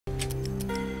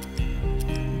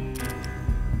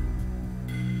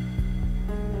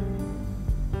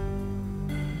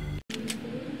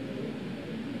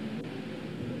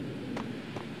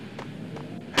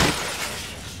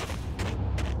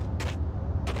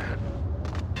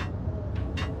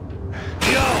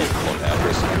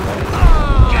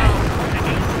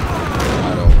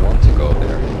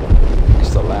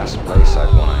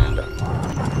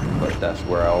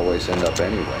where I always end up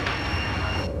anyway.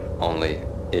 Only,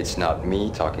 it's not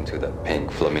me talking to the pink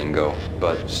flamingo,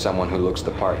 but someone who looks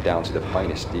the part down to the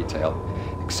finest detail,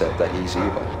 except that he's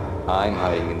evil. I'm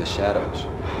hiding in the shadows,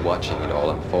 watching it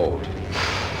all unfold.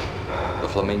 The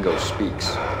flamingo speaks.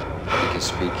 He can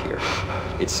speak here.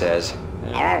 It says,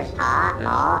 "Mirrors are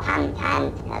more fun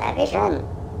than television."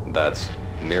 That's,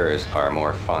 mirrors are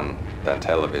more fun than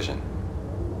television.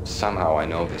 Somehow I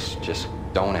know this, just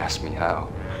don't ask me how.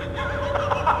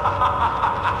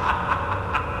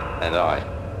 And I,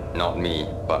 not me,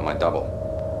 but my double,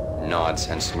 nods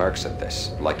and smirks at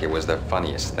this, like it was the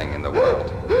funniest thing in the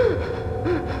world.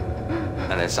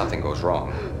 And then something goes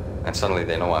wrong, and suddenly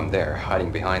they know I'm there,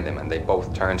 hiding behind them, and they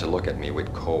both turn to look at me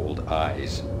with cold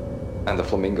eyes. And the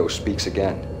flamingo speaks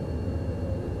again.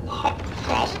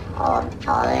 Threshold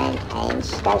tolerant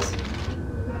angels.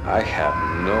 I have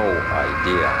no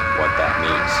idea what that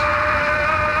means.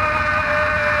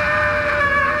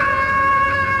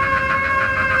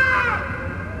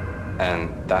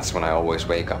 And that's when I always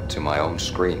wake up to my own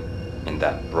scream in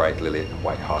that brightly lit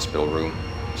white hospital room,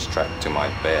 strapped to my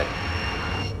bed.